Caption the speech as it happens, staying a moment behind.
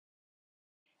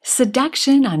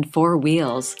Seduction on four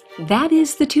wheels. That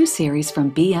is the 2 Series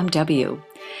from BMW.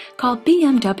 Call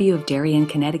BMW of Darien,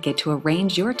 Connecticut to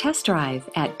arrange your test drive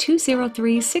at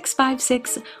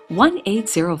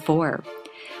 203-656-1804.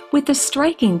 With the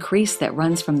striking crease that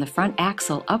runs from the front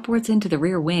axle upwards into the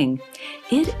rear wing,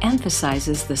 it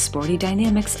emphasizes the sporty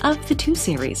dynamics of the 2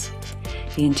 Series.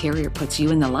 The interior puts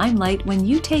you in the limelight when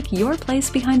you take your place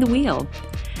behind the wheel.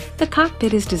 The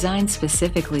cockpit is designed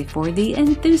specifically for the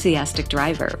enthusiastic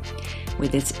driver.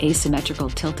 With its asymmetrical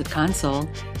tilted console,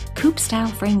 coupe-style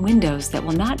frame windows that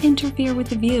will not interfere with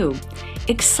the view.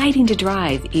 Exciting to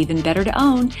drive, even better to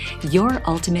own, your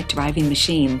ultimate driving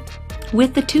machine.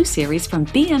 With the 2 Series from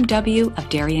BMW of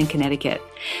Darien, Connecticut.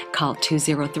 Call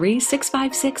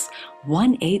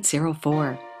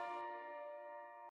 203-656-1804.